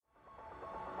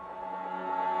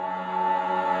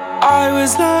I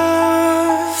was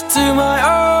left to my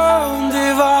own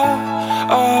devices.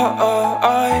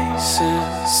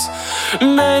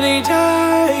 Many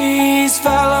days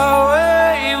fell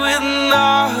away with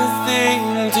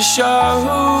nothing to show,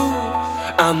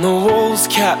 and the walls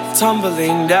kept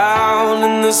tumbling down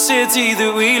in the city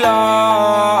that we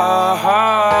love.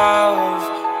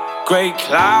 Great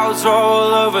clouds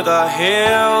roll over the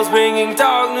hills, bringing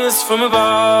darkness from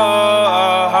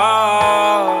above.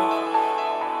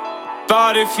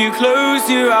 But if you close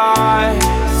your eyes,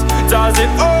 does it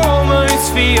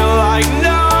almost feel like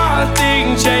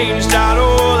nothing changed at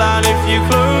all? And if you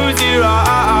close your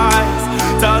eyes,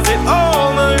 does it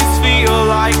almost feel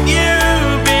like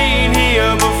you've been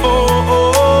here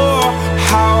before?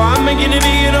 How am I gonna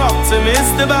be an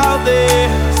optimist about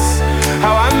this?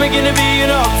 How am I gonna be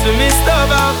an optimist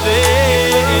about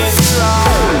this?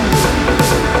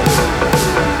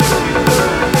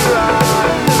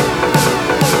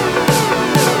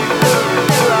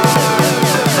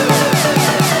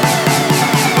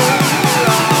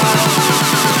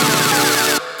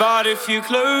 But if you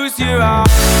close your eyes,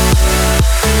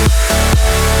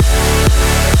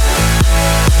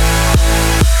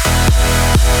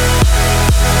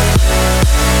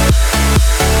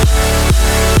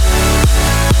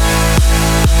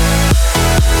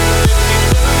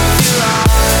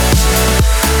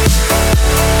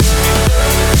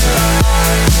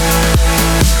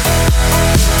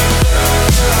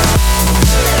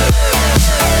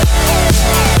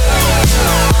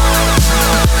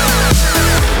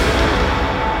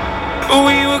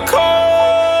 we were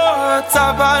caught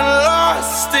up and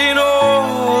lost in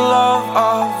all of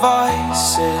our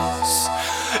vices.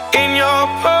 In your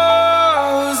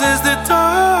pose as the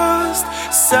dust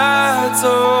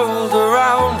settled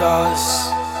around us,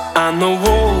 and the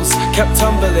walls kept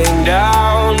tumbling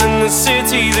down in the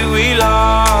city that we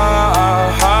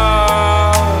love.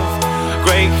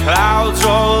 Great clouds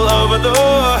roll over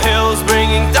the hills,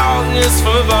 bringing darkness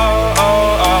from above.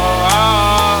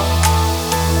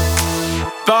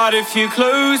 But if you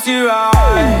close your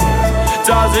eyes,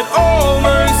 does it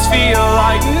almost feel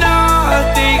like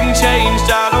nothing changed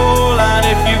at all? And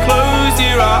if you close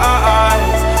your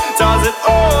eyes, does it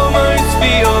almost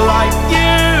feel like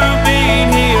you've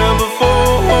been here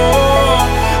before?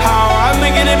 How am I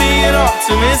gonna be an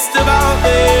optimist about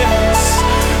this?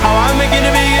 How am I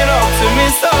gonna be an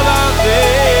optimist about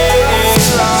this?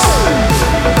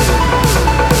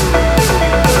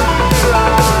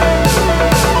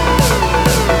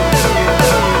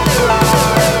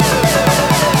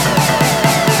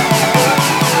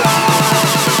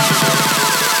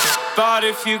 But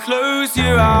if you close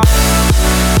your eyes,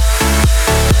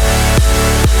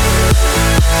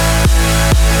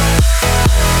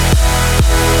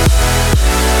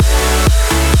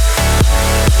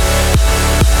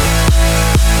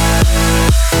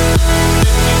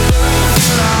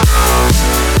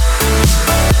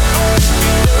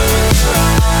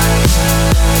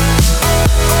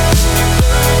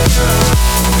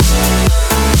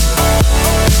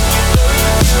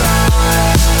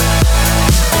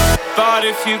 but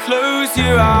if you close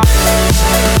your eyes,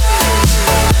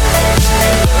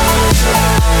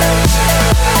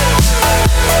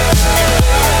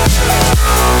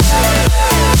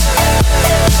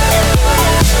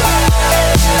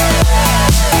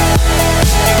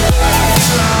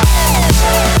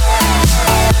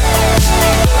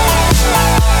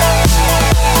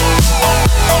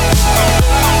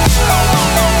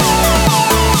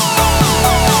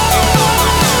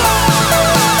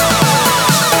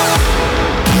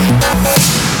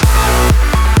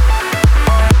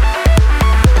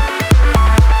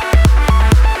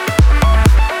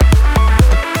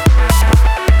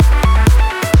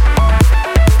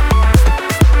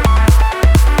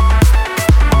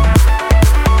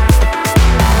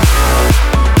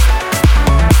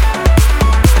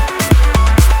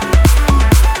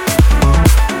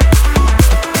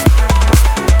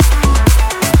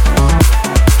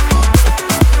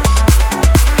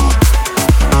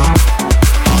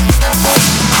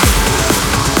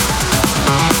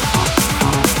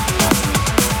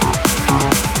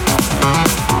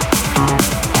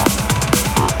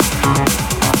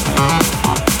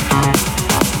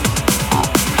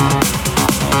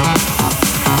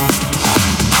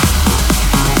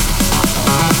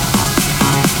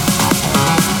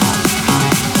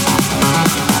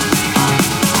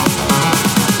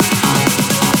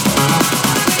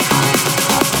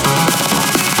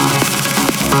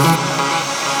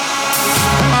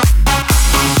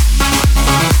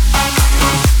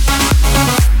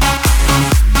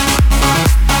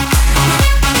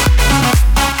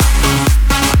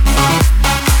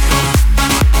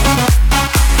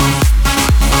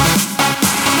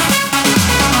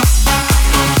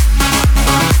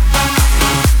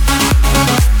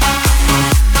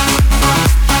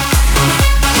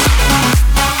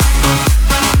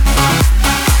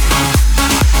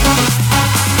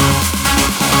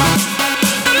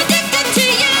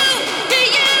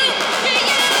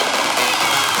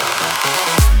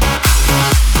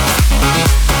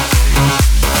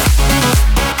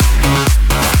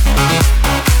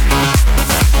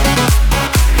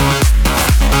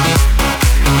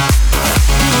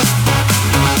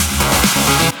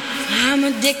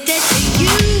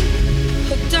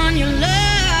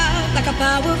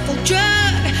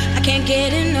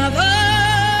 get enough. Oh,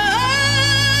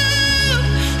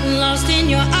 lost in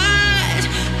your eyes,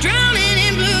 drowning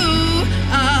in blue,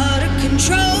 out of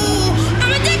control.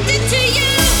 I'm addicted to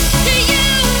you, to you,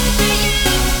 to you,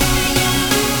 to you.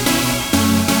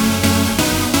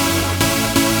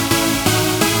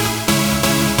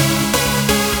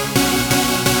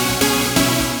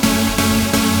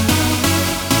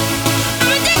 I'm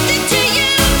addicted to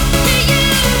you, to you,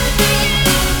 to you,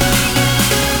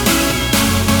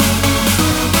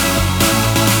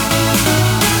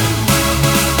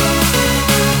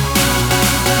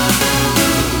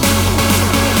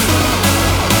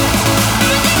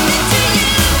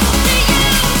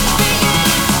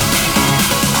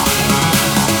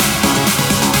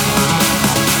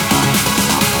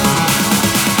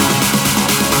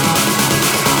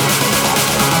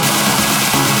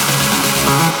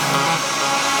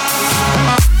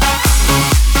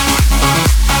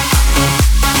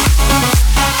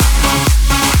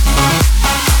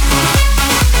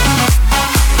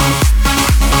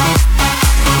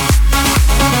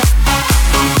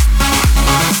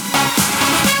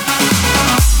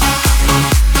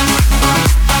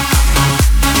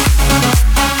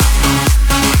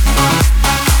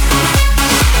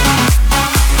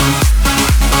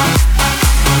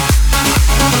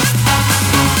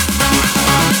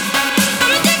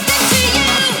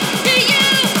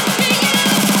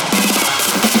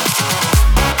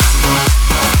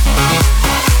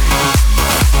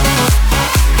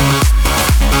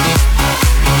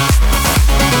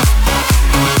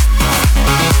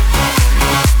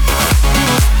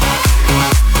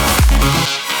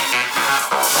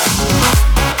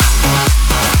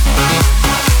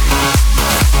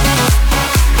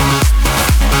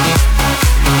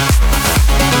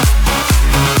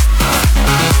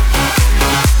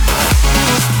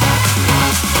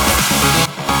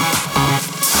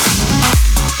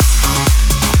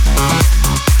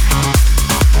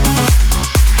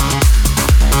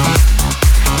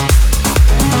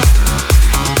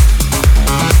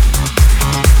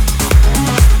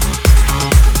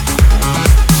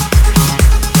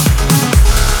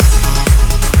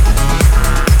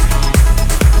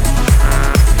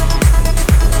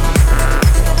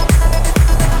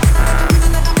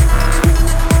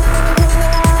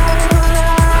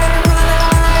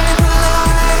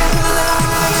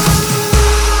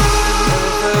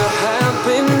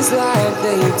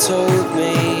 told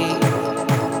me.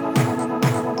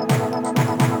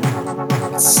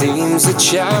 It seems a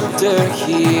chapter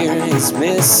here is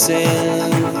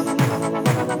missing.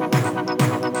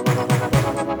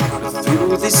 But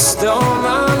through this storm,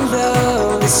 our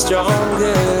love is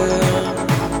stronger.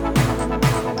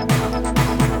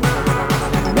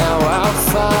 Now I'll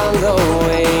follow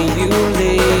where you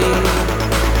lead.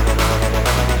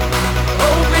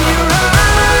 Open your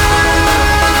eyes.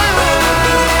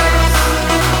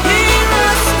 Here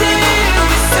I stand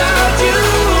beside you.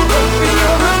 Open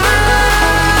your heart.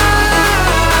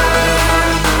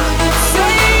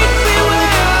 Take me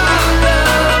where our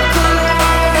love collides.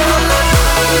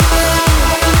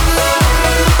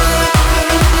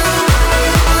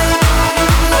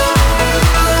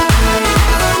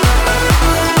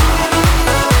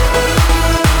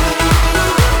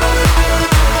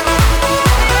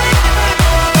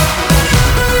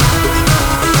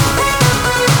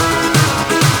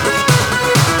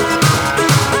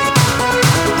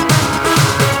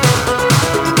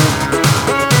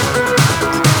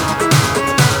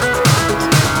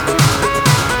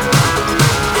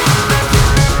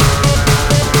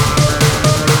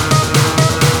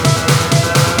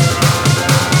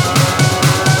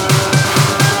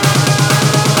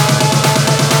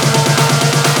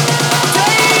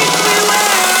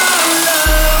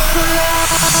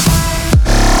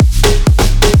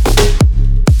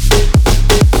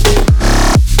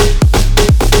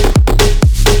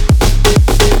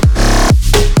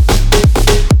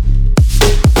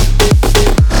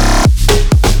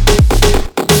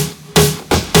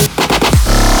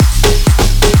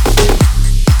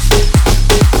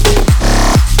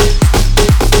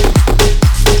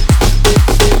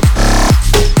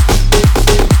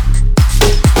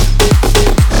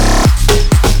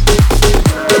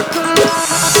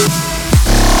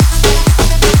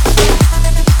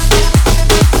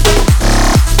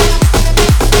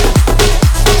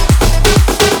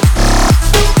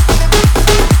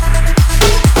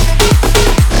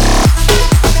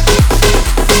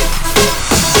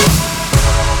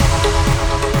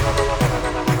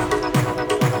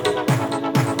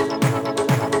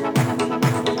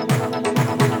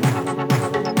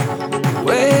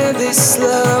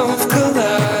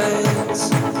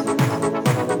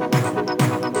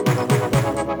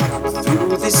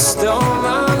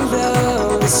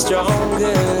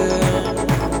 stronger.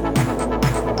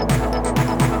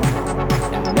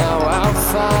 And now I'll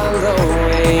follow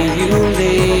where you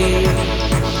lead.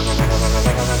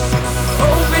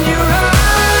 Open your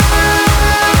eyes,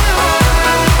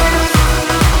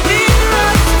 here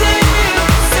I stand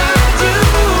beside you.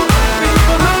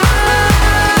 Feel my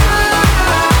eyes,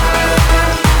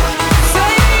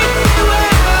 take me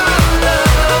where our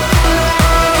love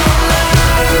belongs.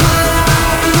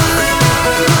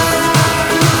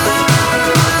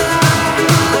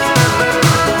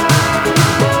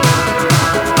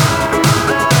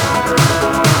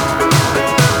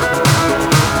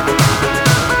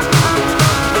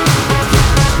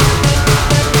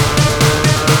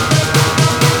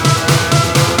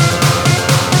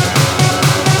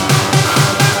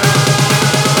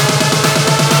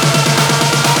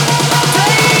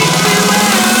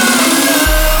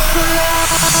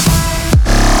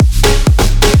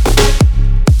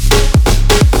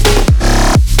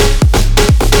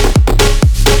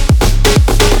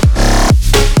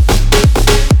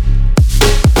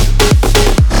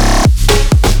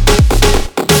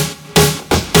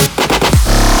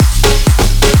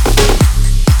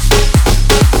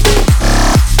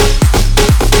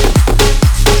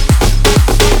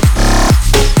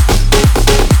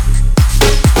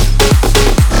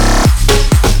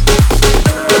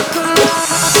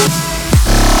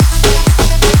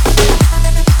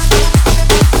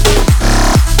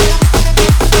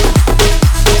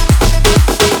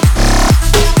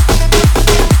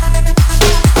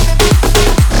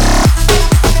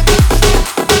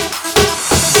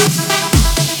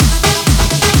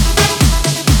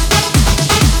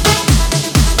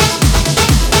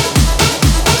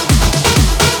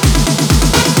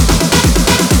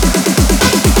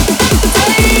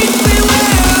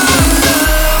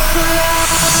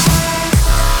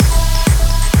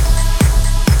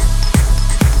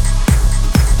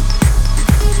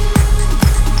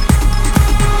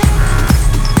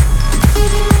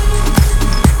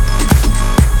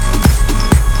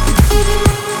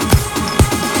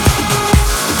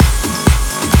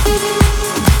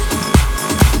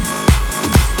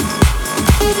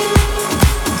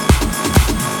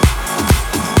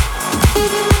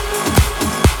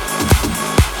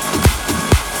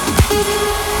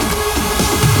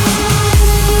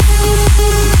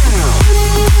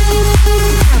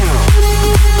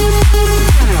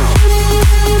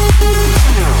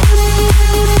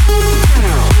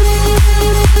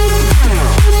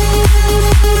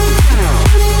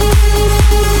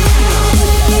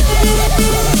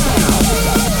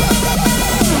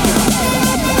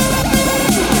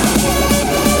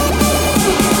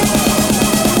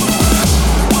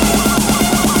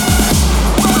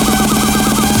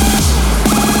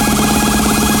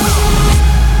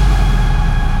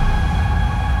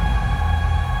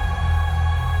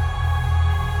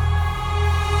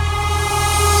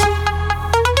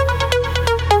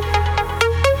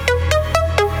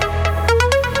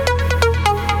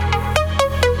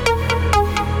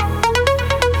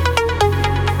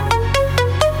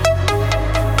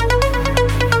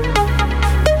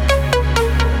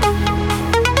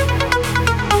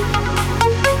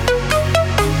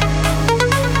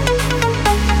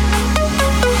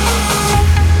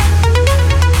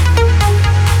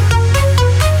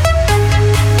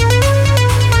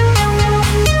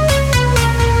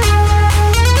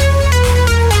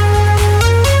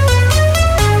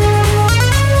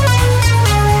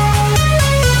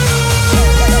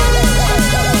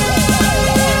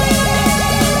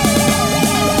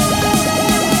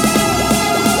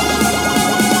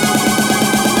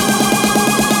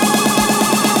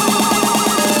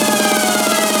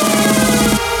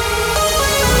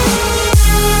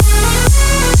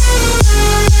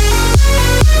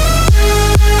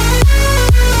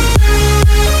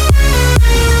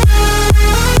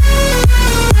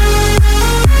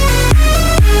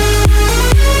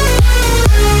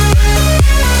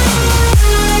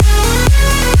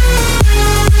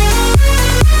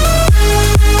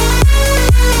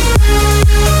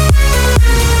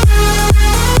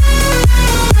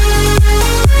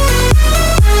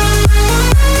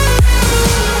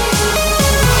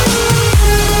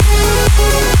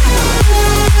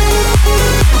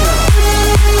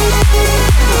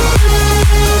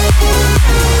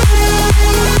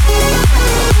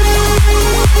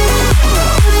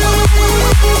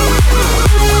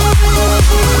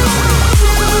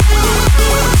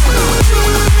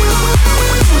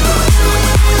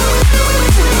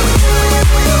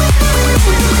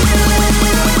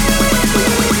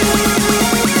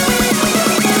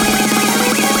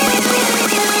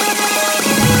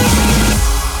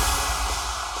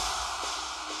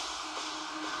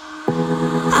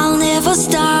 never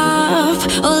stop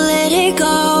or let it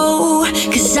go.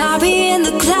 'Cause I'll be in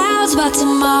the clouds by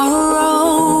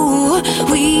tomorrow.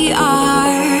 We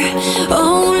are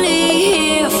only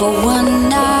here for one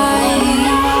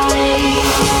night.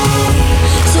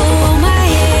 So hold my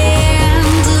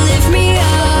hand, lift me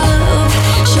up,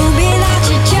 show me that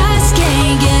you just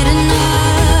can't get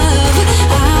enough.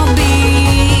 I'll be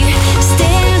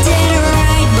standing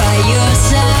right by your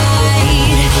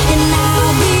side, and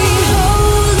I'll be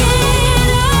holding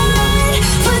on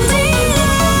for dear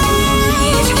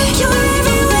life. Your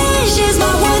every wish is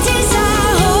my one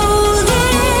desire.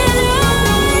 Holding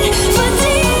on for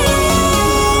dear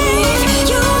life.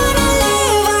 You wanna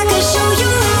live, I can show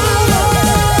you how.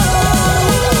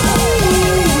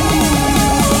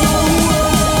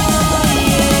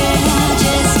 Yeah,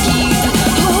 just keep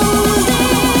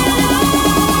holding on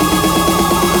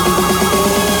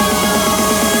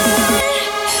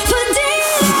for dear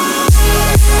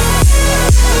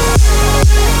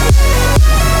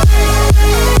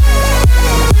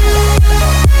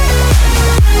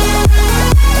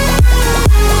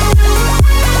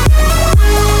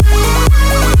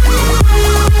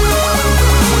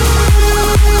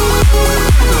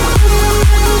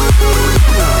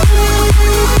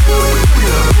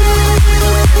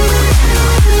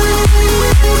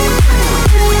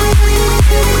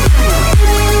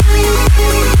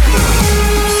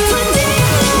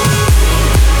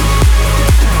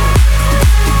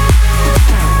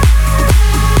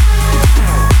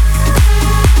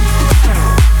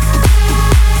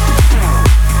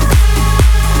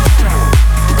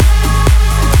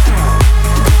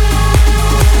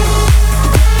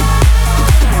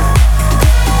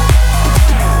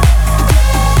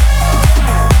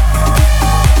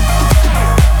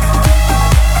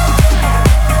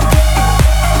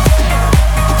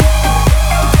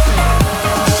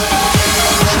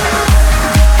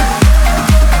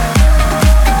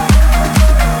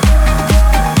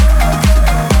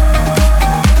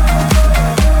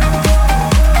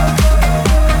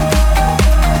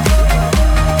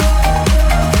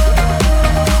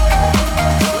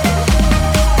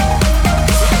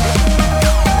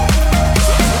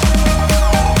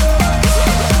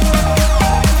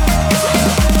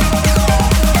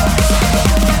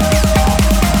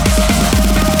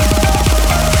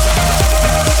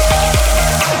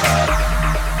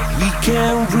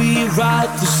can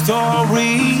rewrite the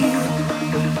story.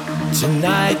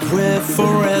 Tonight we're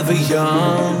forever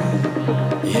young.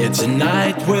 Yeah,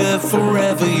 tonight we're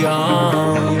forever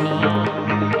young.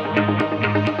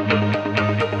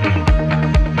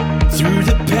 Through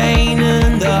the pain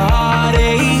and the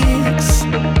heartaches,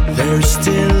 there's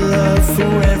still love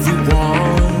for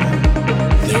everyone.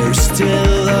 There's still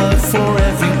love for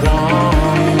everyone.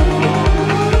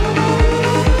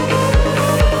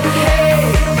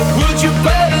 Would you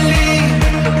believe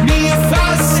me if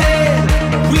I said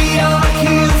we are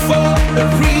here for a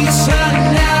reason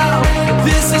now?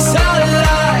 This is our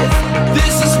life,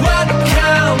 this is what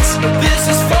counts, this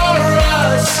is for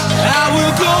us. I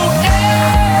will go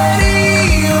anywhere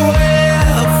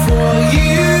for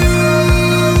you.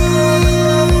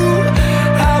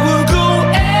 I will go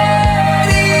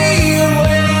anywhere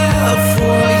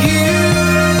for you.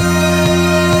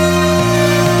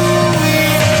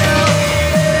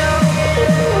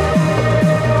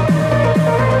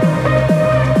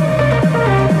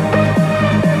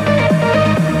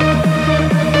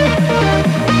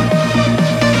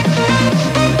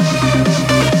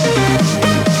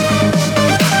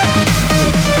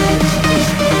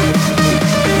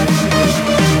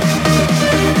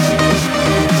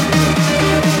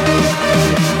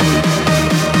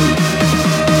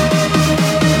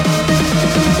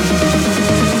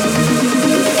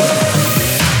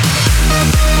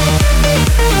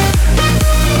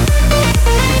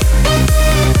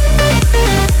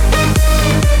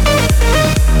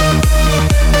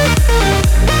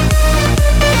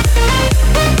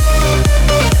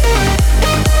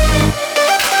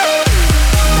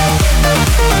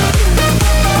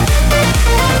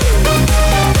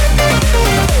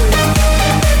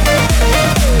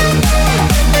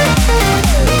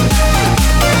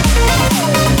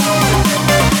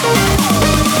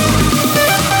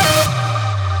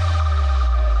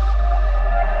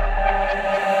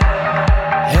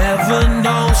 Heaven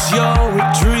knows you're a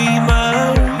dreamer.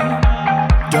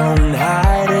 Don't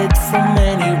hide it from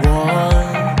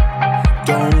anyone.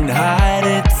 Don't hide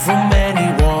it from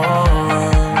anyone.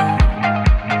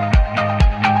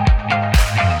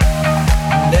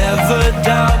 Never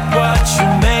doubt what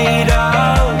you're made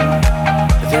of.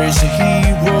 There's a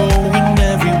hero in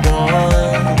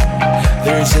everyone.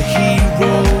 There's a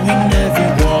hero in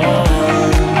everyone.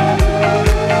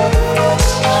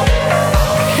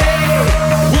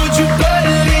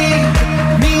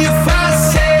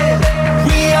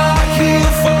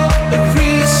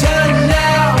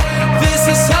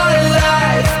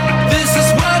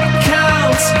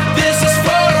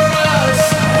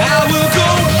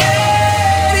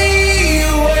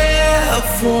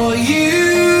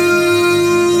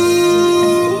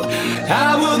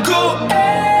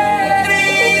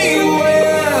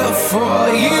 anywhere for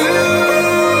you.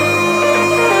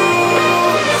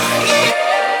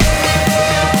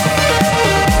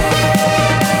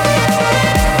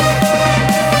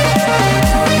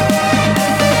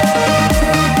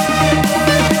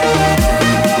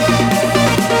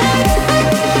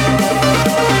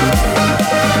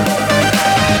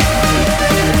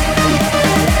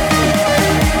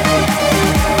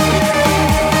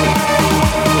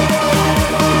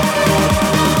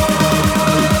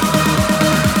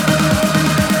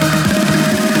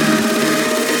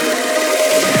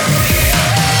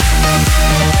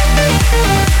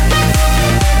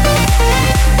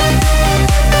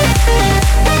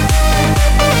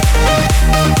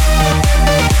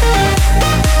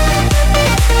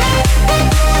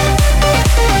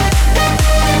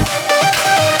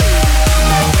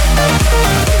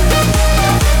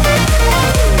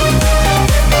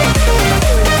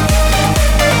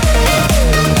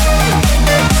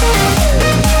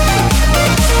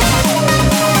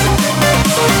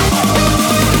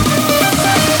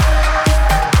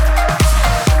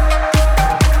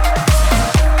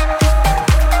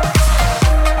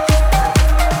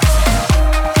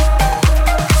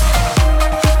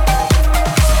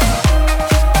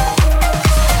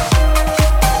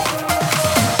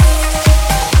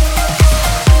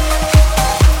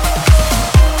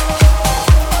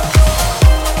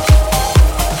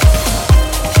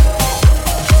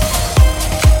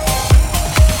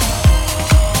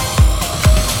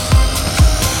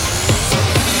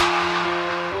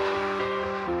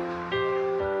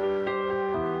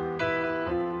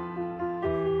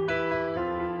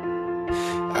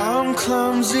 I'm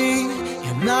clumsy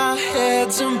and my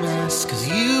head's a mess, 'cause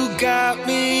you got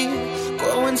me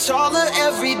growing taller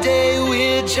every day.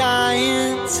 We're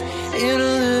giants in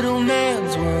a little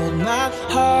man's world. My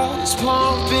heart is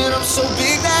pumping up so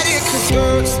big that it could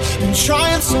burst. Been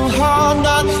trying so hard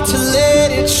not to let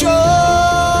it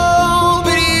show,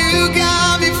 but you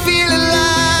got me feeling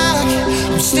like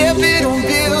I'm stepping on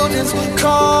buildings,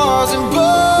 cars and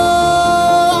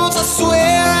boats. I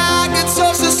swear I could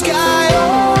touch the sky.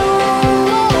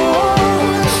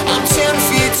 I'm 10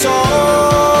 feet tall.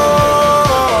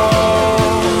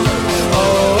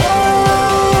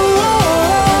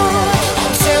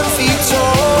 I'm 10 feet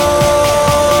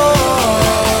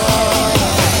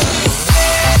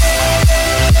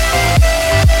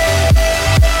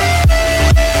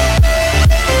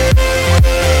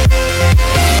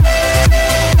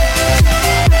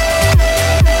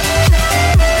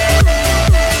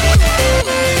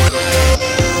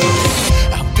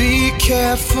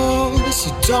careful, so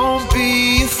don't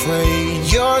be afraid.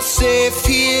 You're safe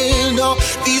here, no,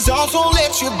 these arms won't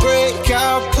let you break.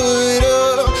 I'll put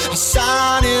up a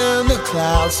sign in the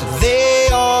clouds so they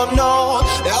all know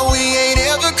that we ain't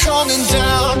ever coming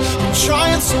down. I'm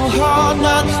trying so hard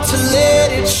not to let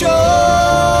it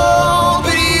show,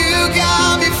 but you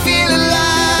got me feeling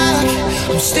like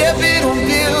I'm stepping on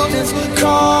buildings,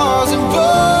 cars and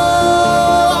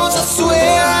boats. I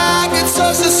swear I could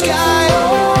touch the sky.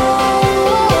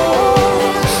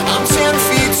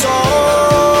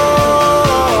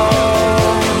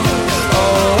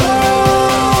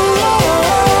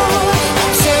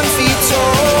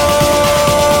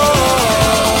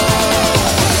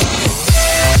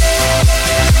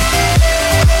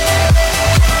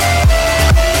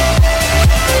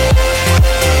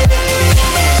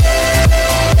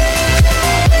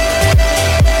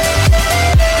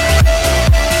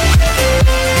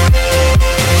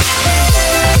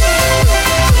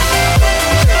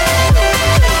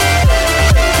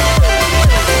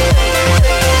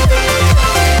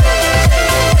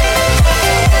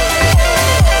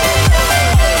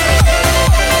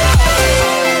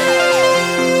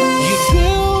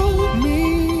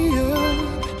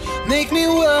 Make me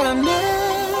what I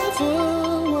never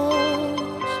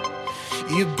was.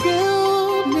 You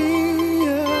build me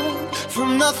up from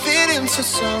nothing into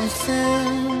something.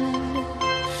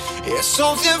 Yeah,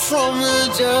 something from the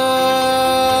dust.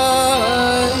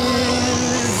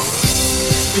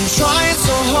 Been trying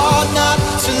so hard not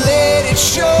to let it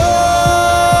show,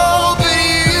 but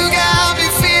you got me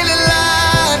feeling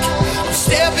like I'm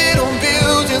stepping on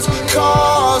buildings,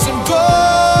 cars and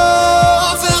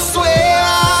boats. I swear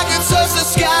I could touch the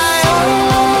sky.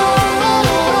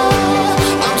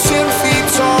 I'm 10 feet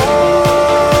tall.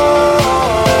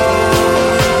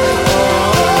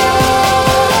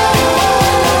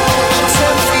 I'm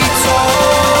 10 feet tall.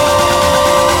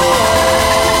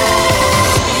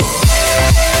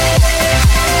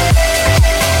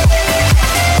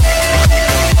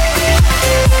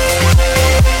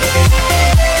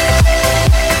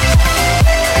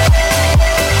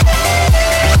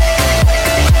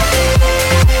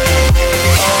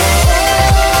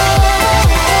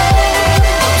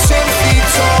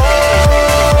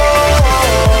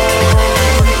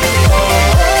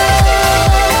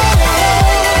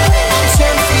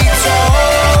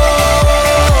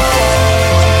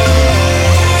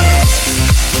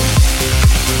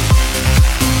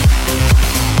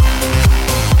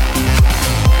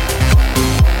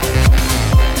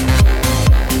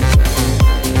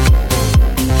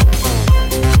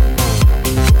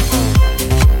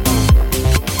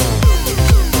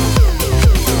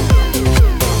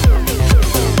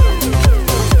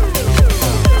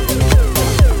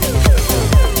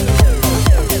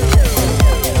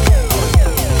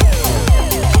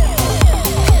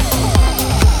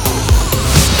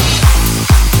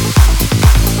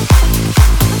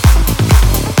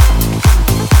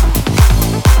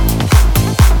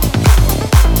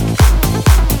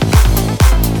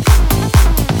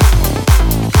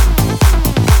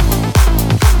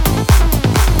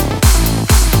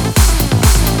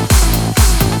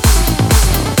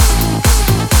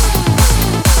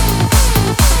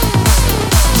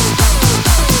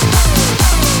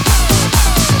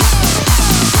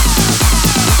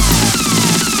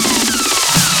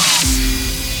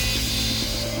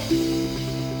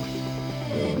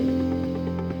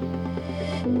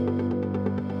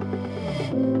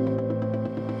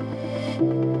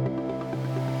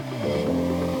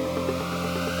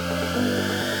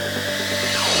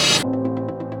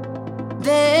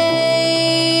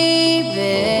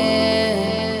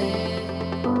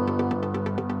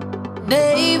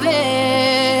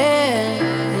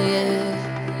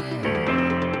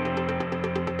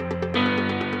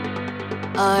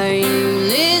 Are you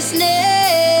listening?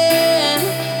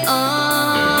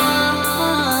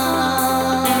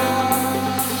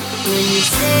 When you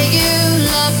say you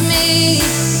love me,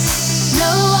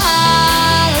 no,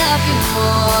 I love you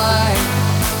more.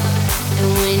 And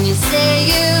when you say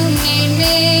you need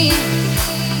me,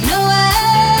 no, I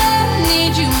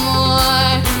need you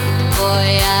more. Boy,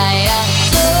 I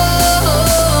adore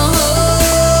you.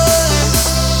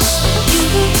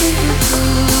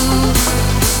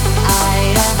 I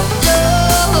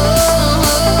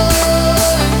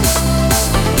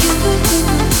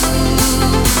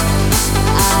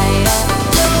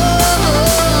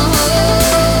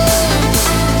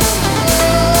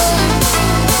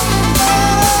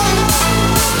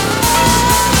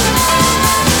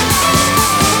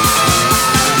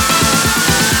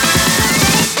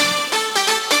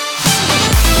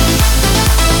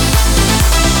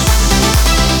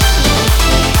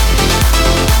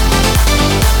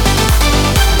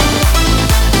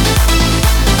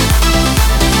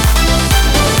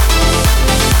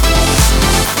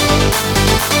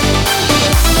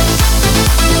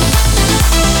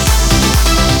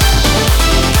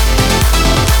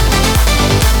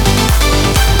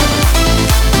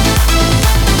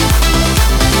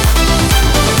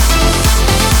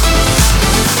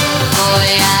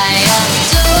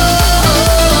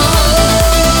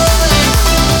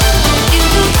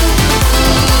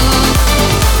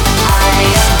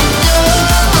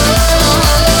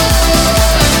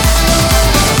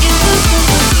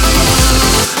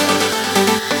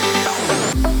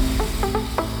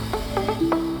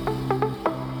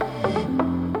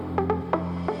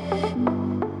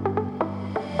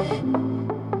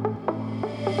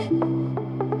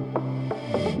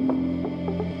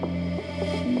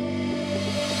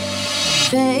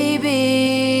baby,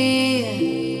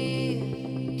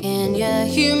 can you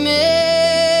hear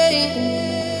me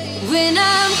when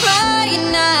I'm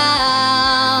crying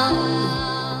now?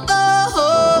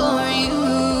 Oh, you,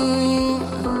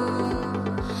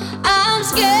 I'm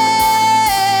scared,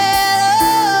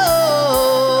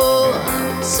 oh,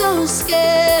 so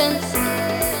scared.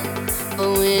 But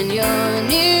when you're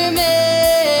near me,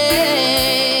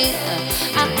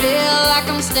 I feel like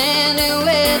I'm standing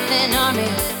with an army.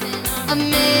 A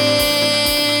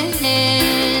man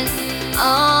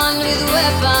armed with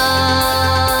weapons.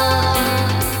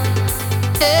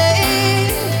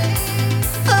 Hey,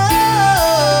 oh.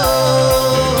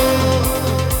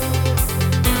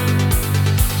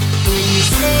 When you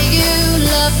say you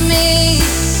love me,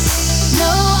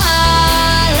 no, I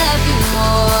love you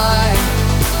more.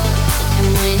 And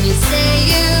when you say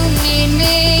you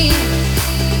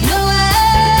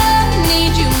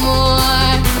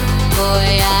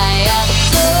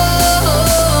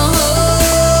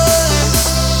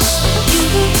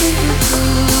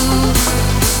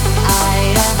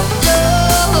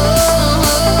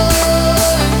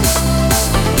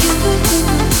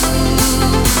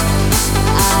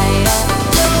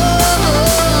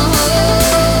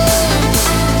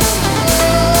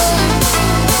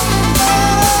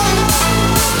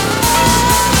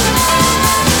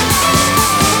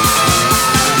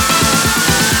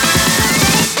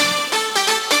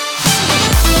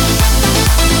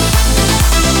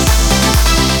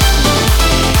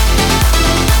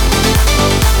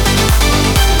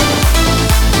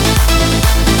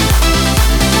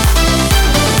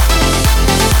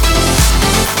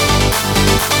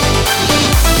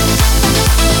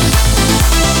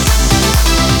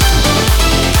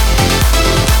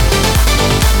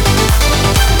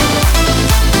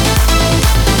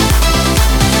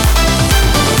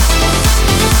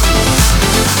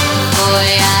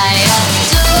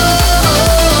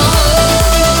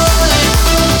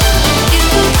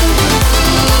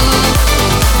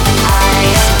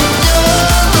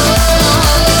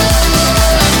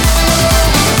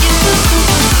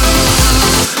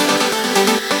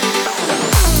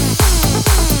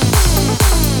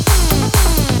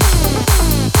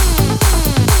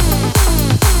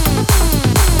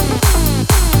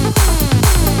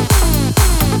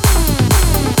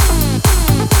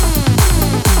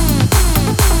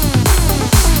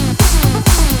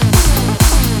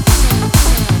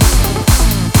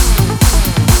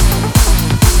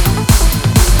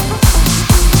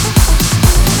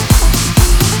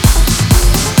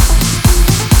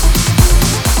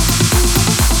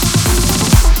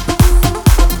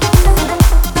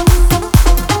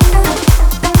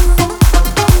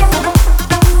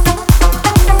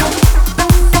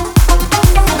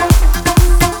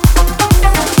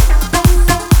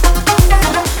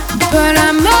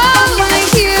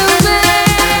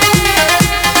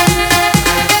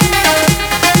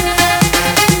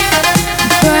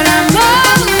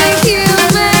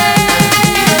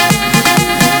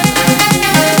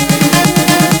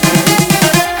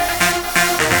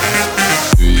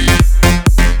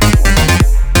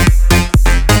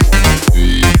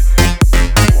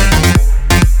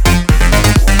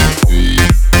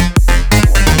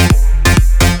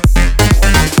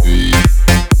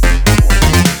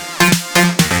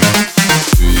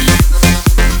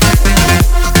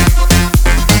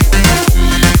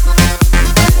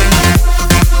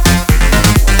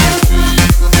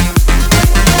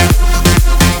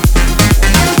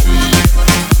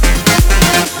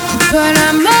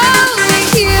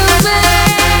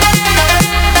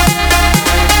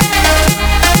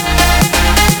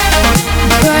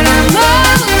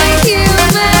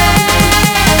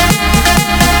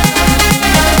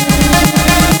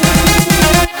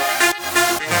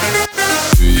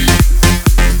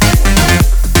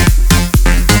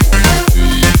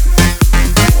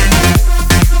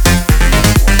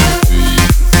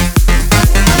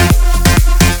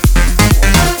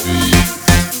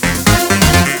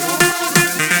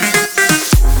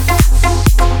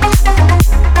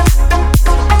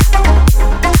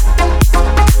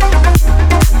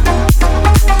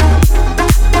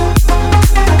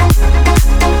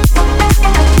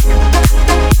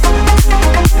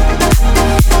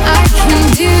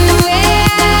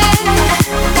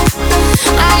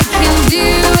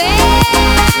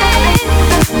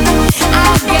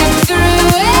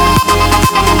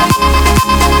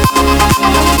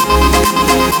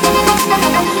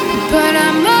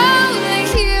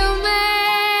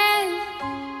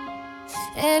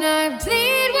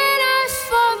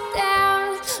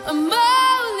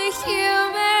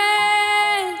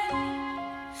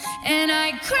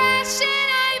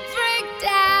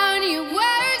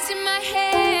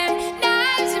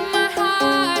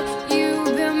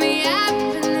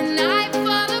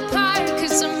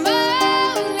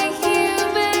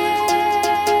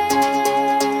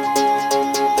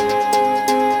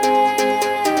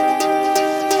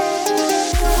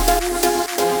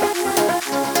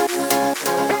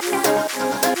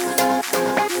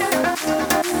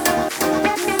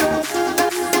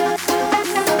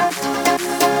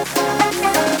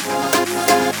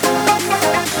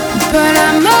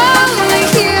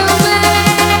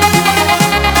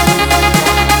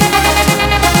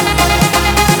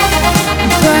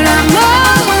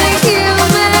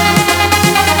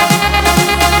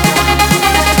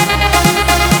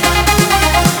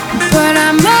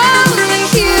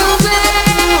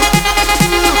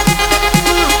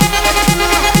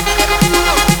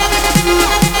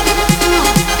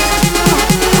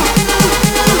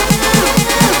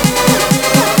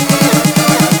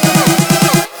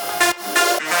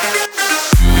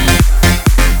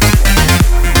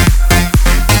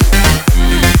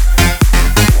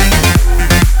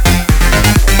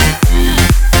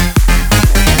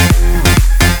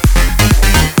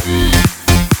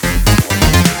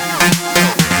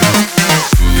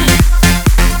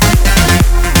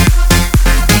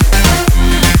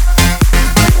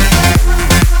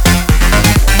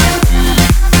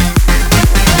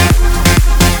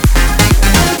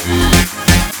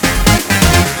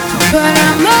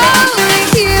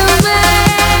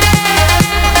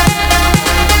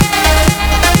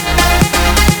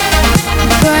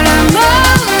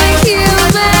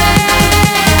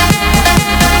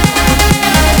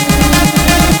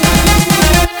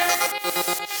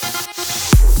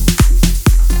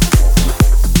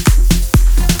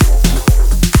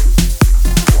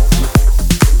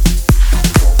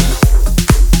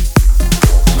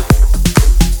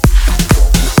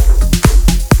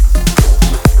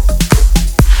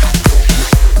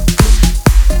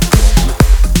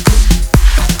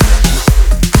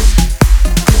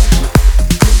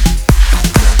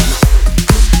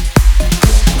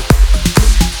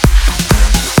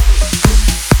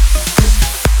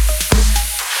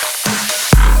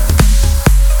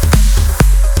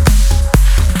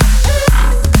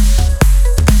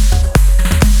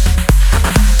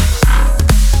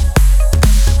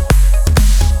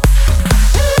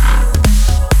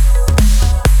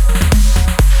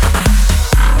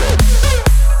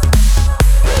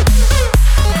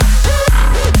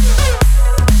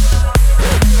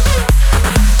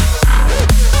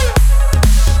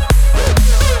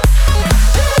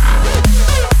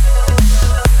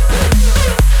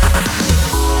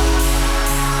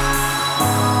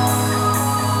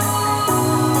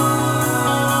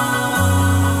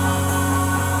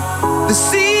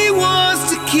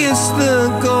kiss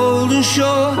the golden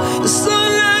shore, the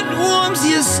sunlight warms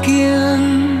your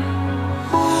skin.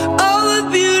 All the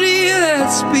beauty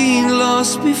that's been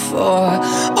lost before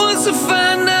wants to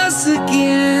find us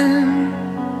again.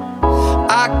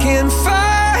 I can't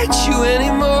fight you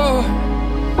anymore,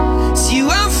 it's you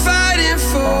I'm fighting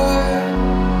for.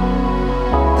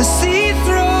 The sea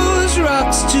throws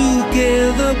rocks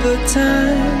together, but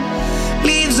time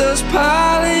leaves us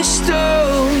polished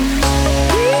stone.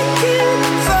 We can't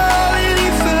fall any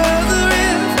further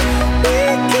if we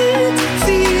can't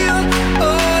feel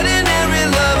ordinary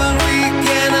love, and we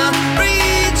cannot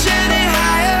reach any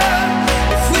higher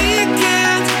if we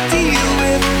can't deal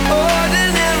with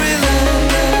ordinary love.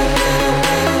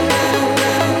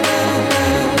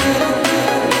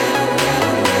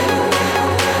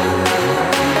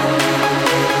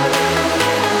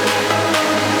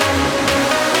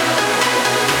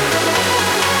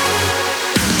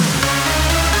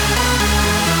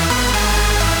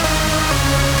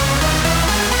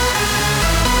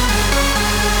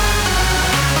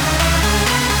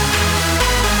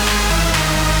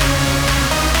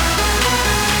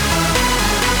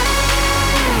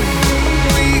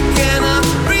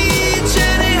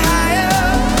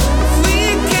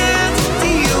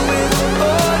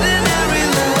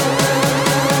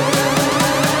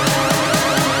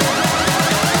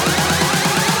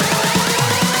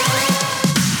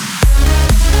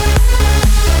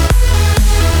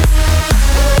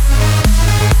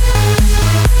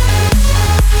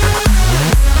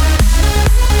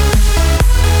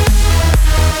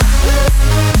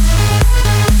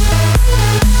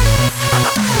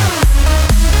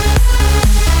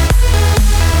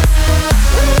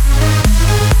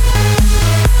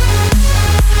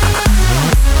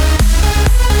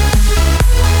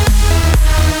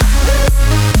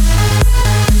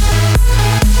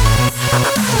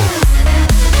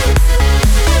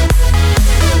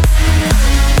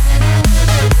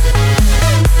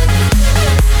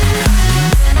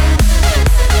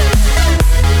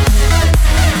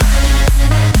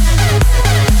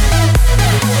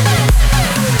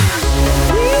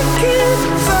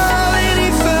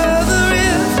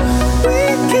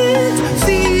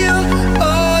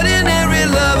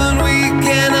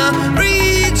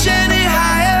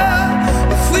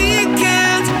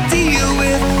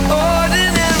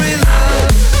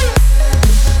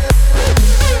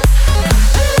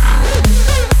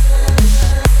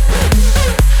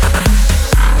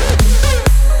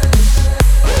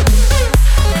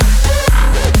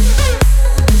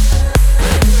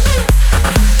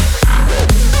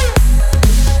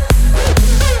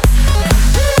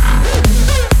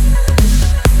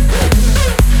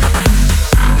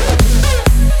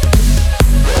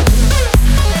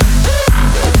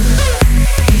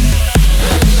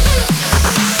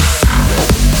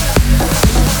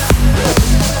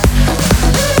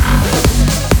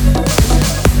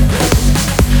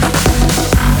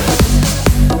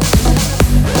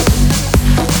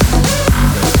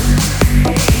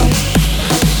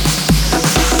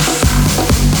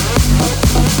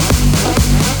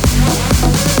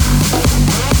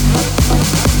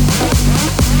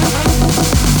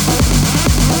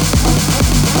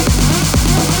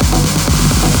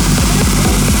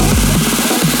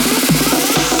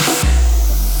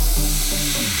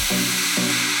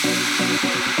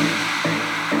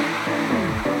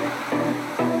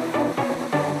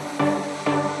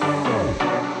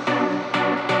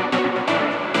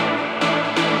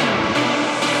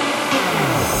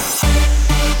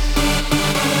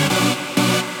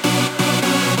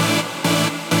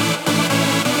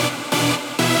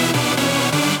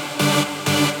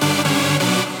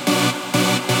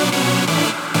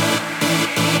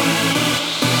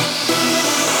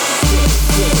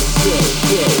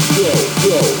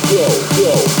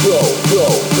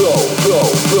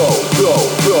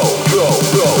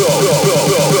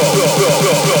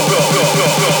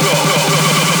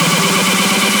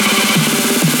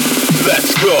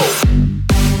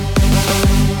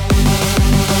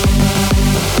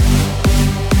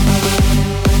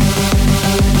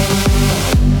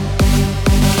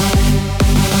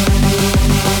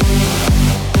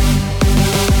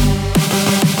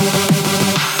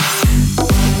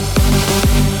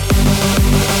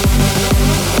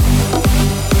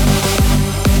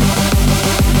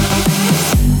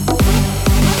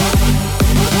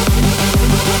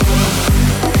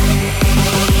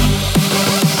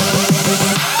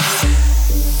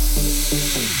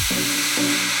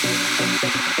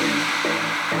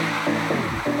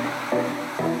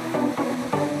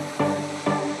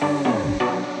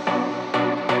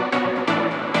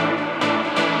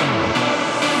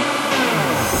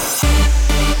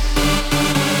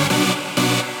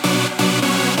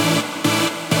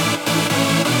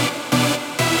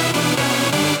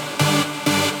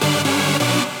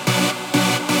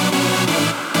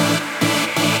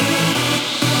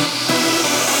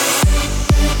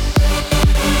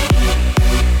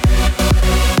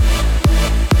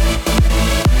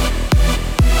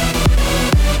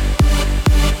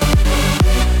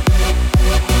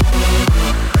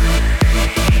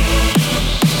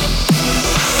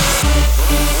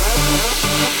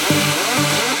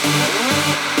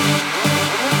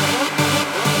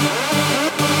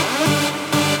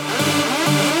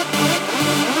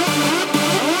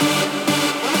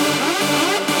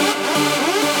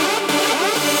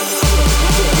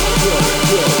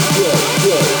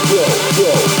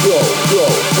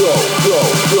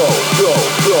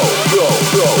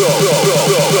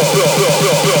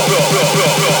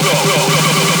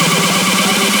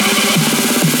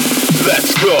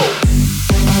 Let's go.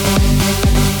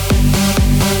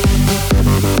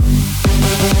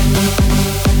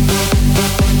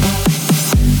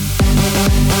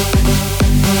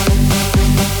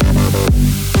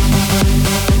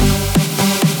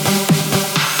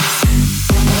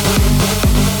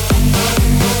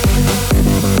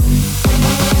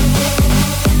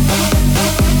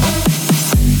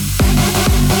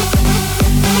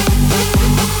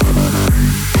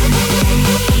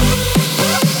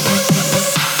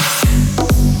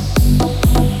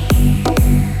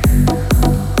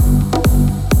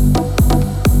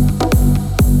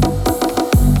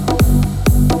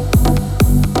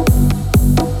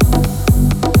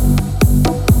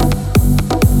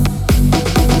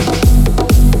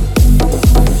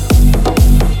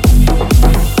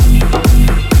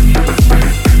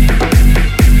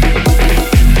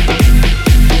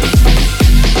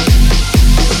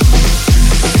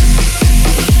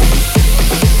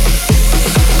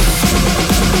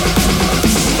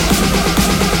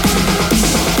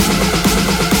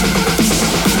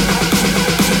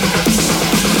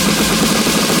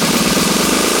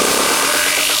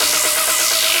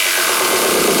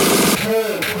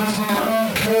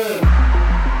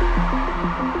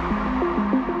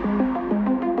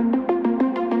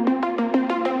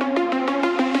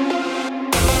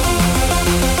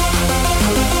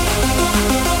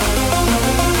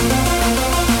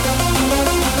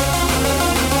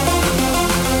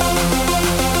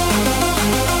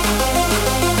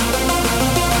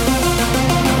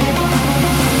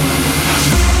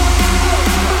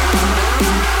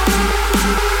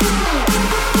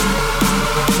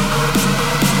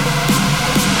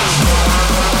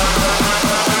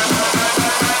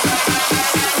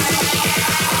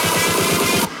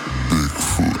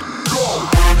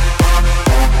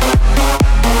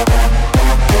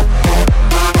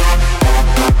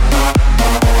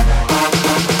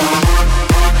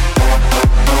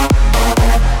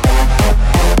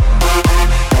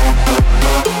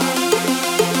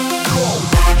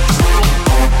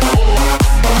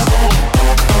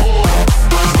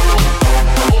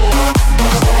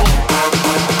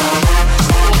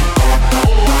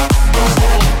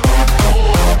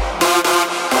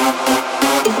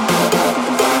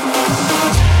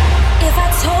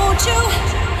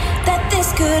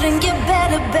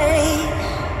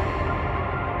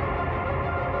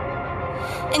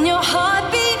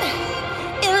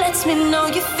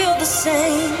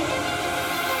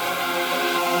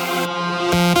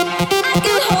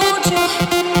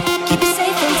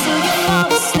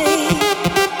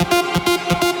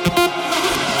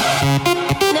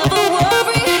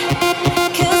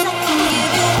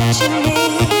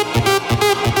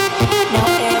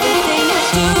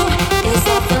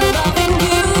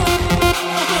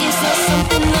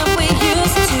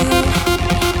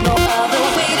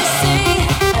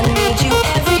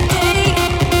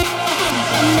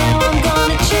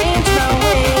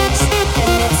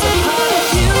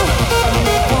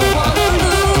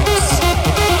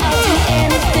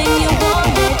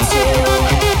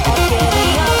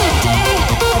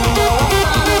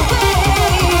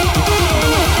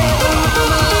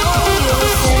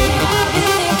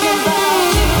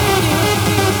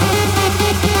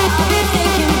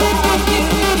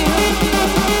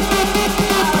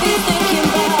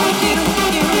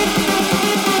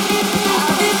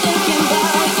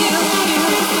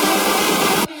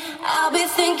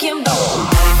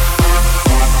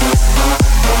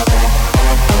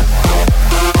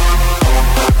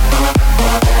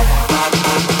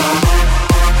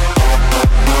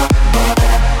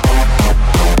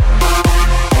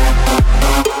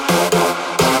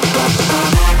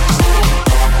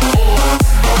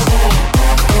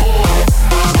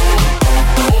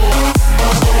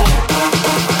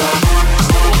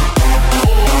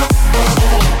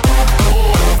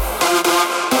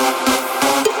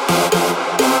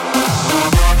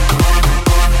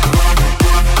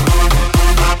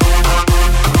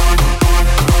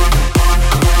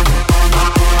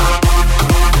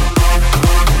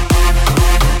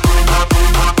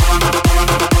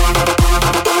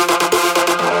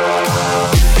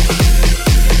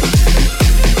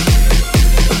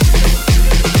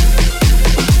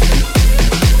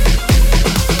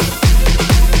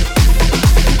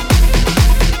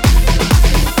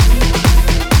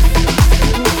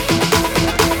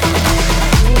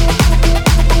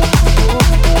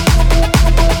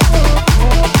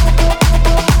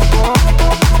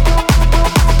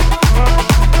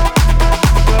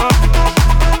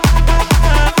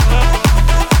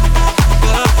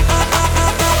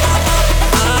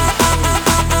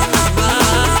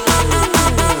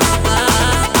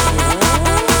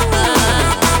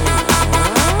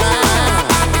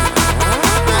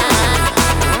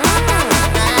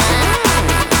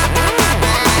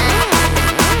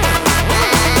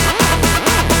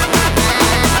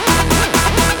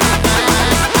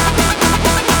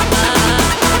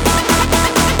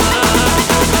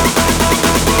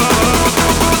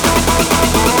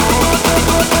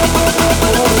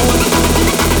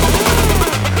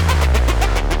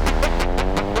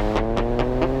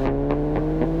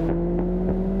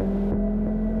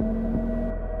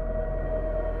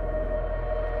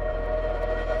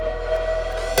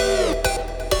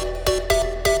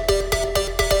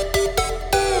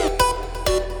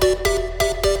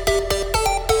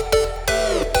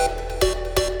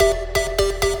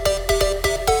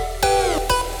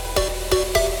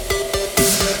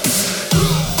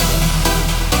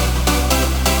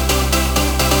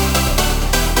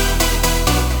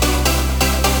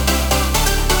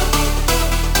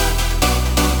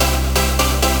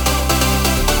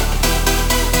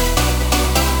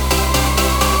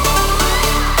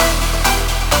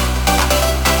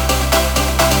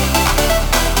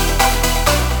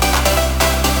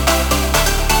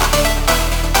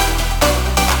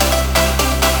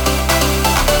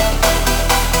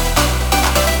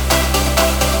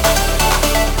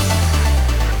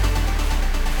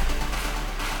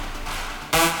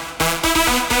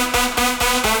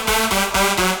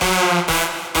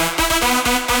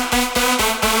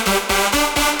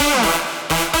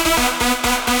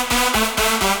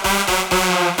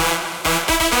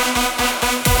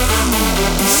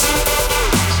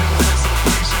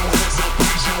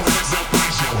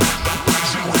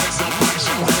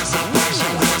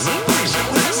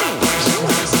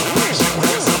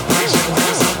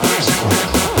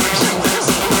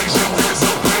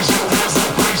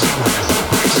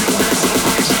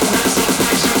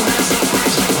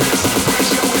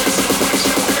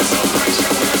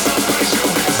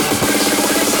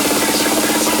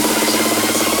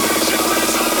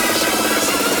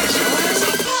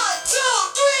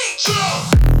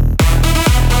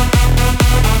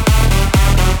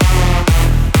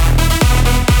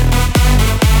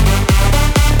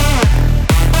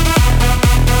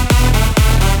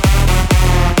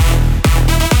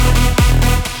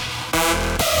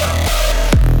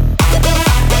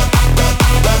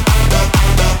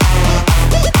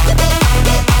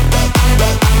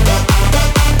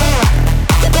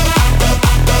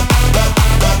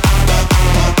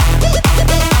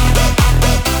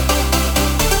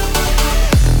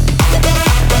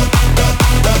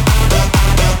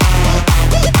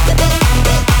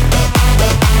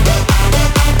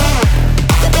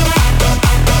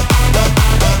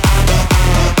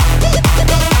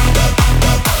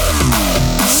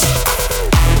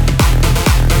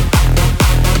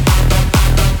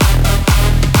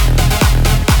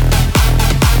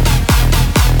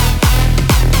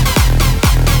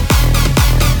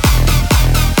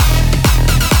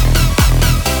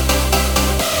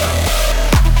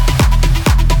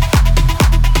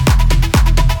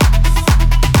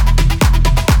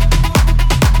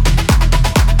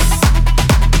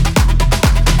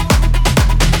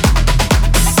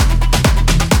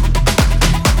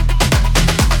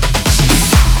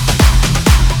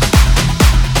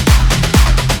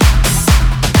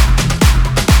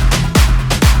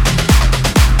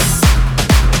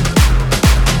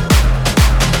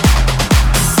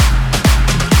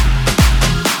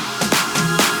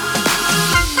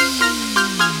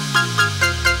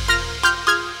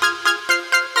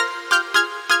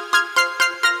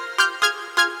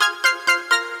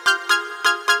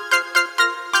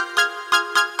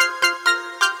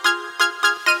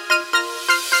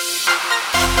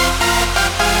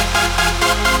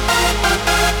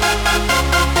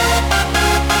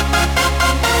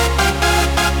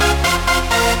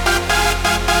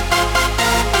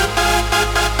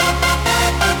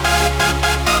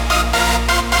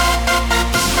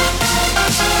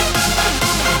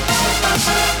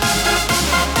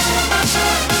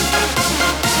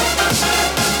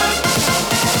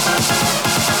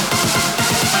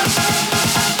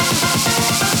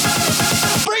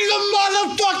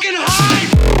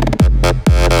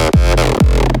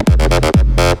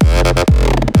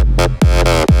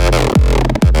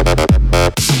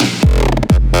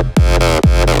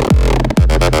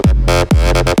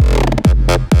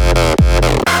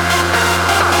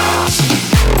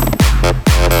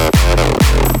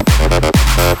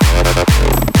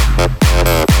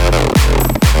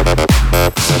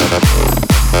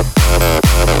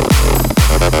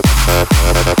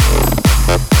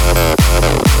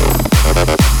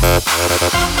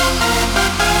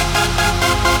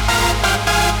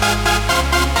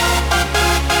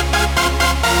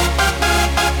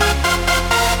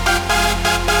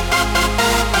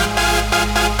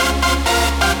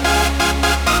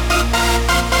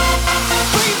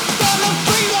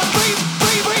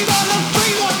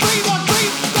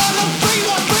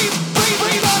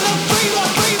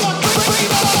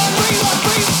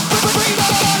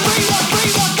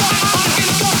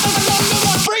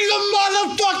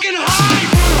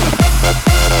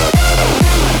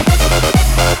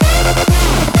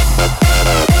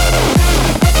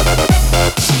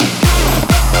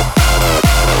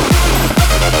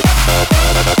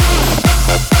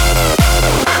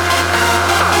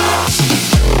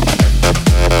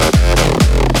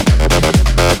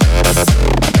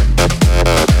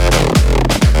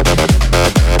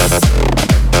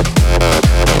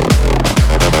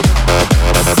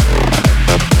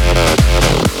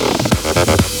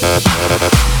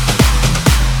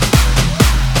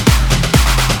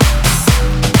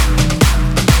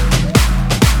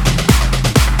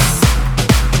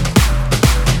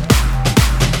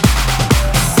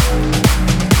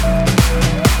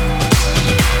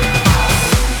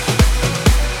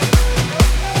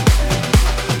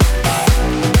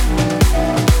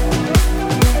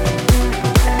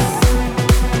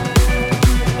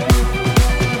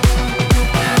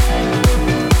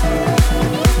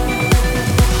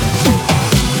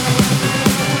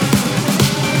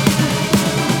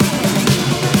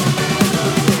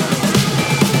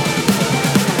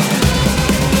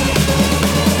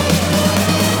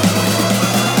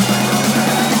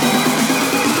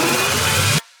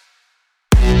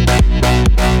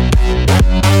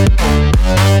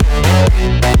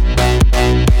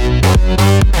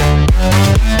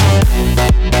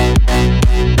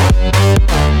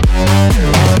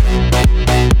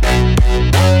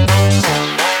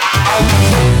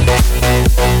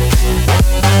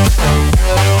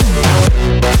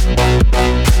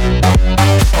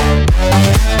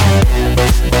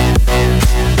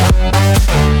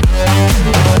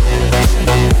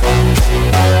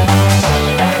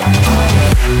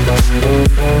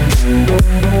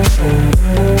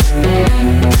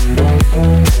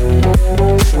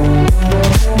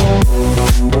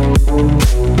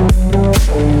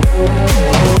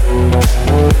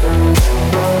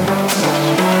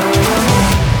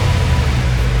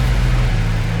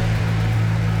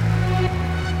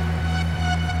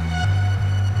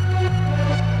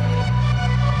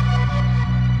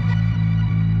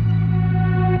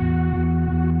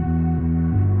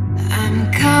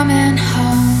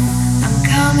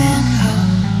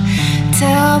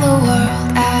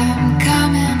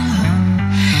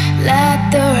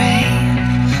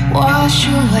 wash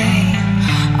away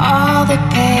all the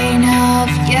pain of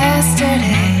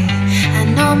yesterday. I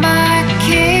know my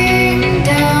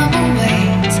kingdom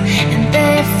awaits, and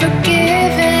they've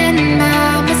forgiven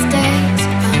my mistakes.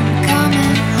 I'm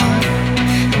coming home,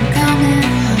 I'm coming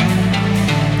home.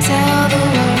 Tell the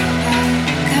world I'm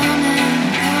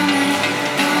coming, coming,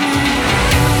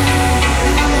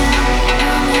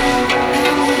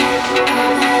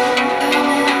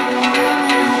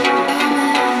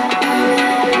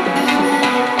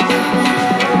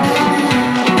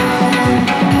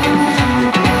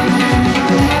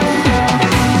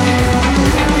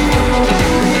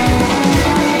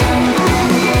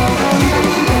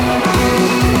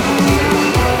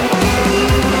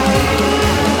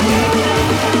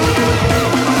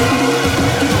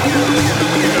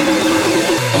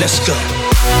 Let's go.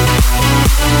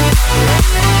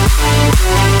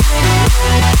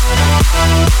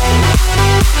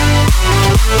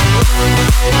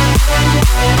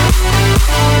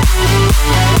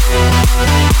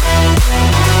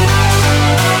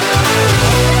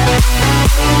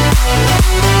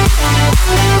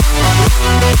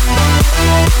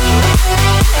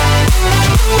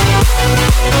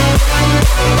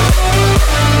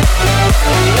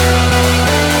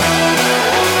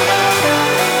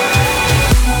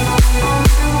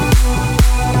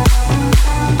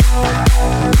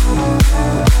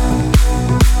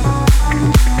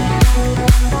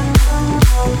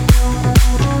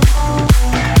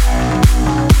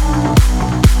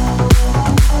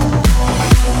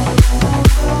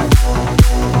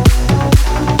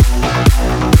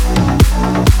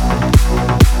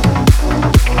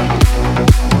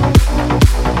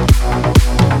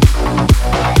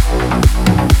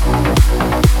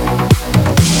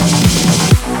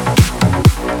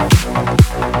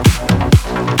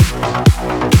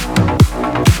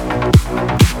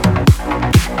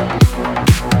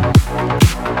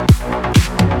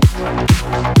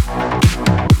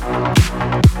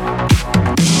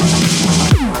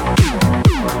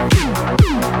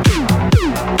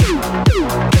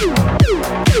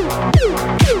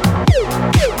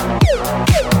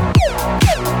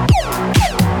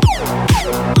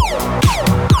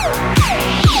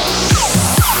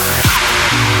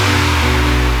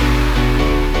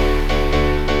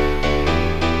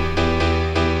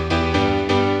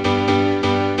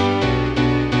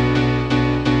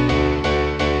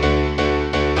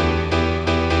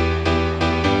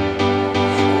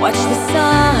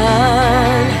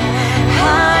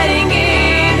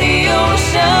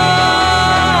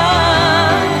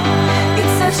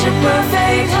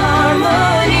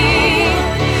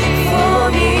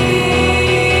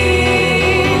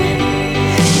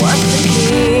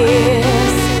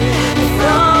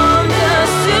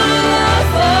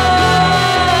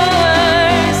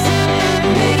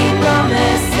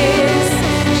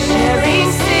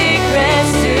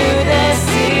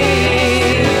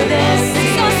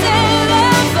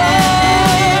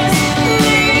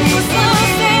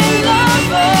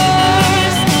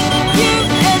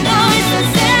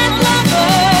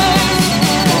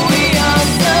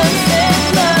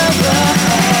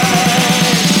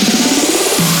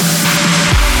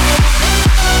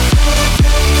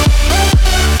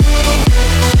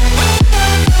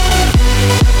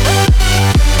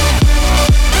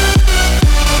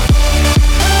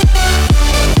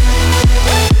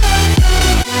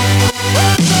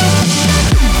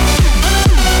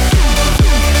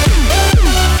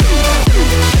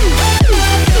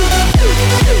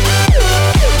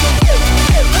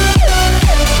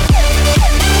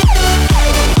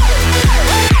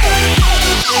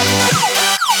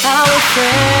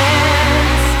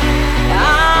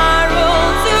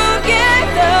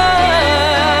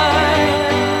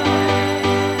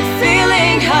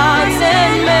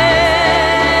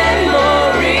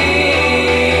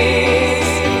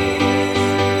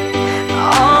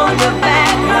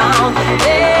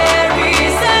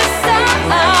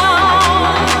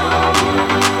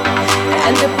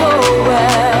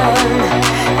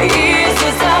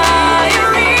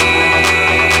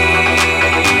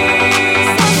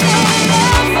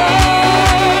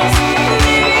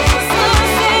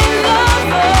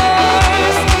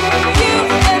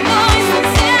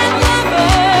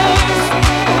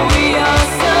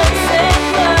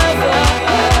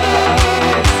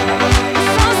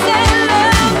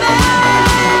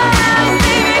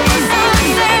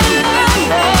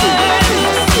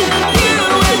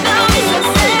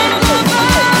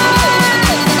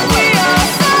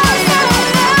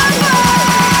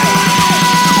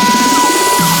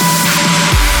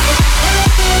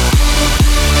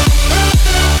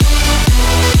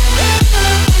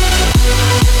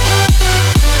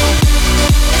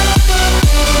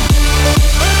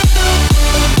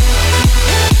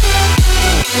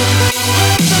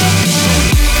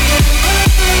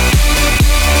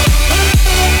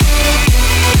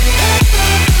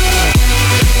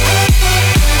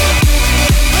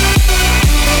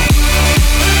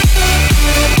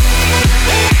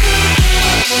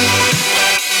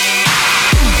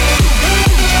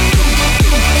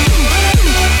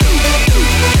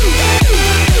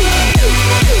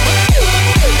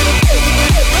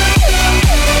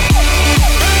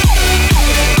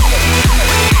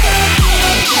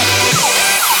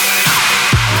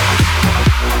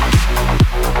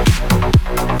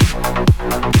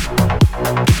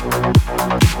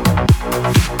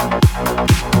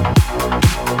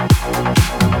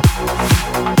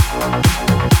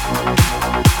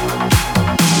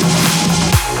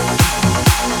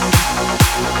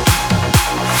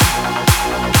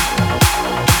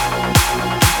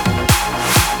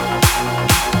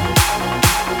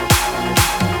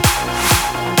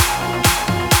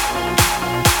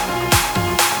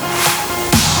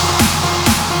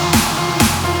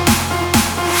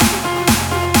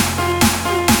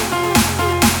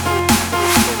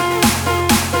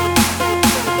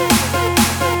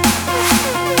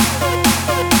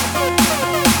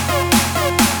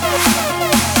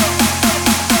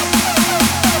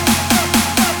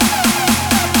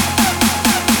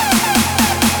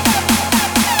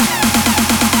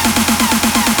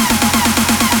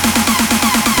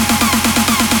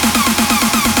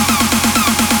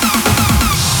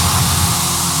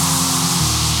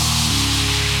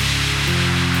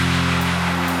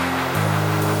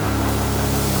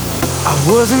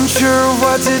 Wasn't sure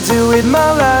what to do with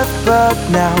my life, but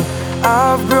now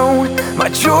I've grown. My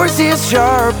choice is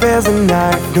sharp as a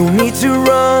knife. No need to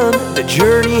run, the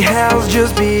journey has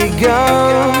just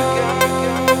begun.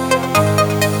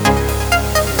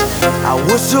 I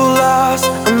was so lost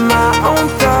in my own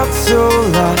thoughts, so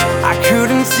lost I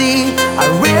couldn't see, I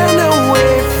ran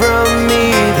away from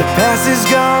me. The past is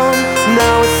gone,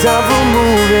 now it's time for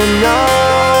moving on.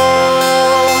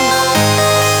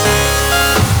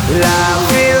 Life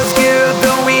feels good,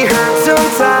 though we hurt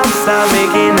sometimes. Stop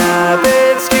making up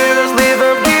excuse, live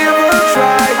up, give a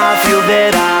try. I feel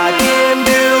that I can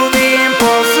do the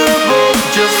impossible,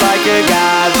 just like a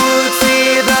God would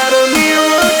see that a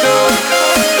miracle.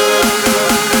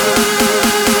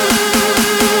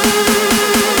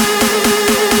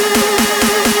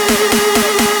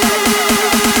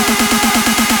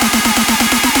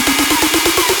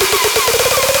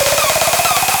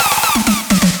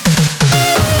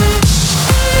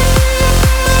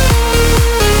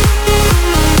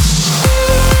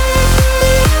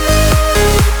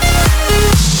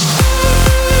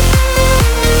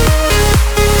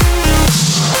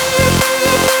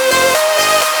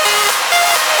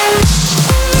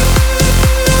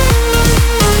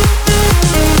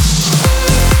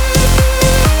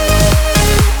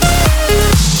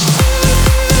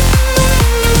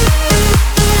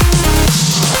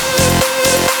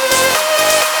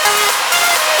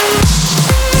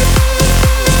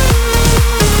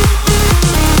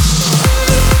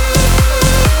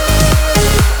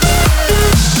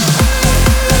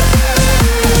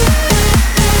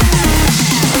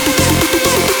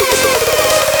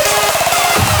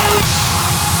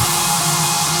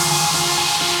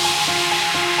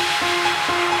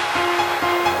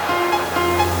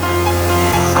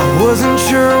 Wasn't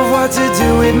sure what to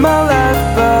do with my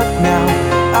life, but now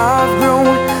I've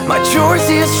grown. My choice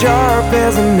is sharp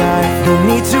as a knife. No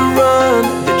need to run,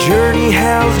 the journey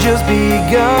has just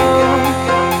begun.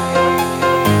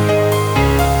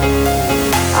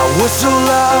 I was so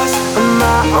lost in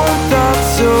my own thoughts,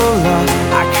 so lost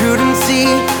I couldn't see,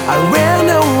 I ran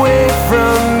away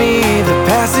from me. The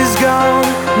past is gone,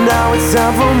 now it's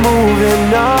time for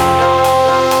moving on.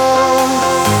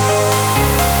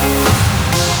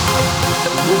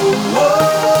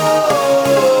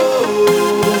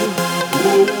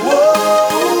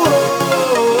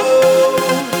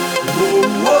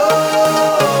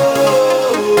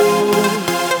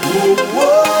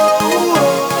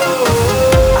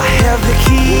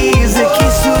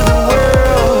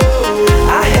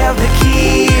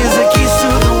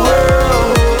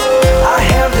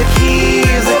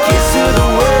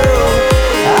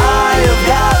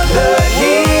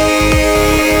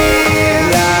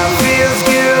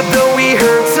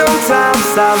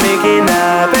 Stop making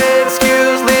up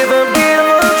excuse, live up, give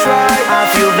a try. I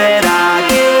feel that I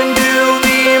can do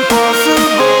the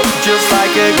impossible, just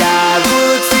like a God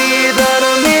would see that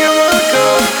a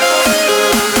miracle.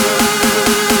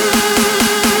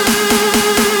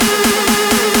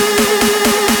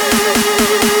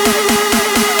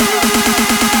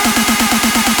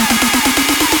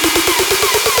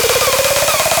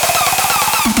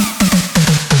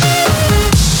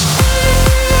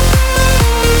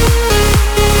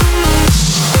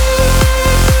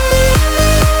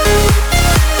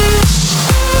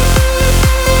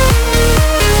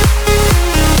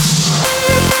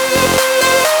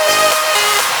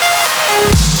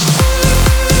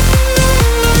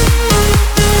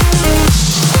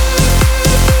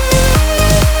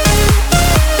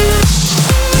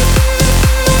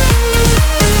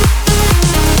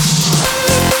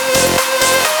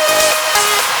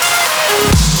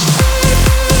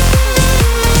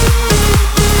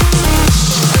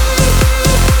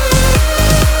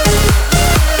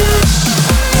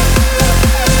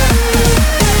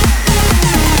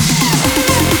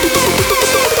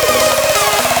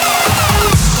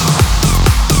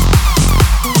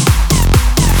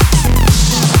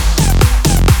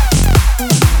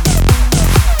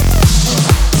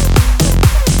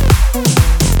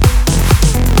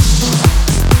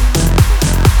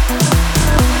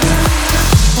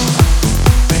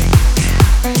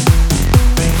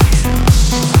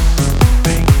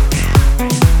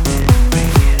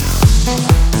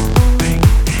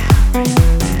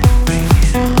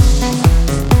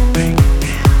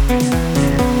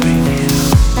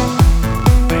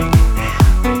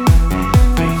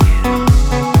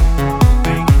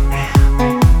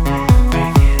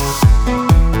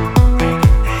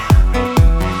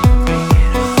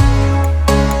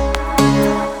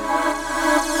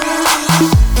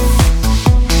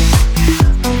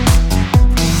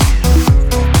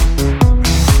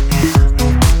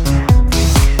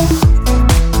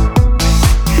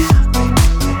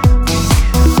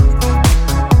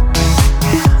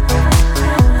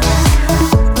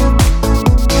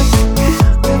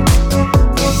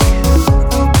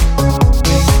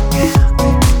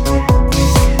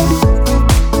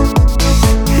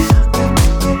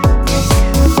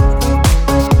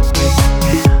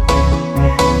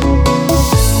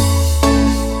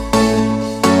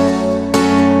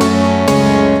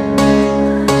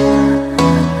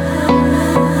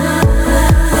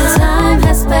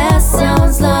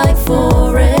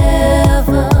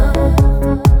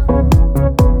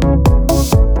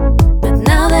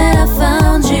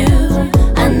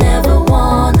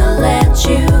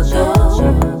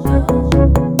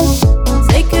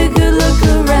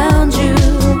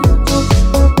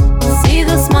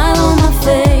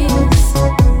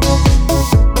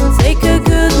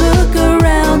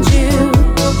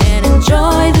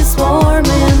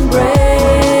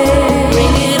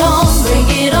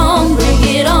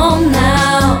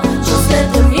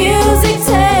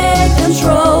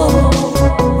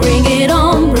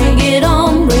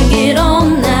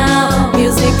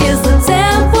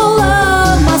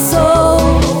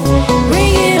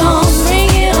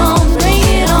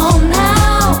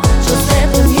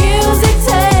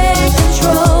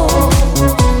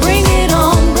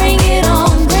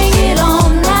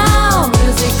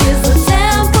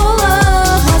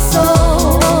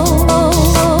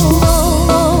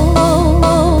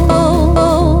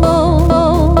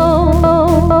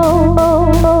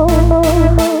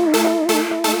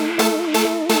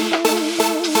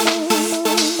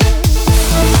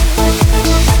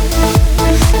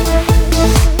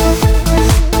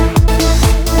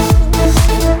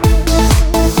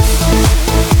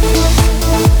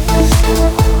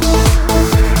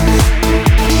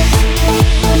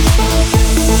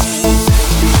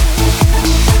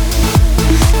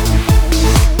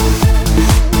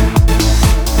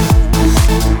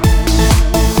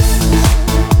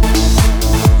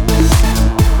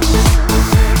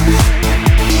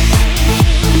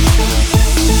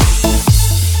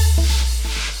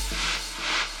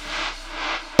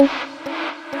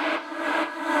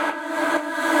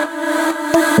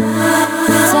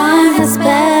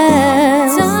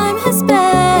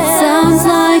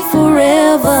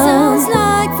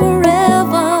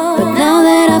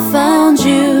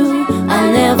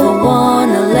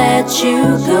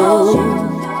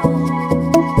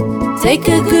 Take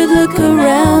a good look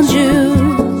around you.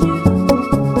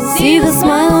 See the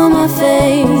smile on my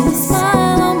face.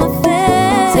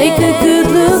 Take a good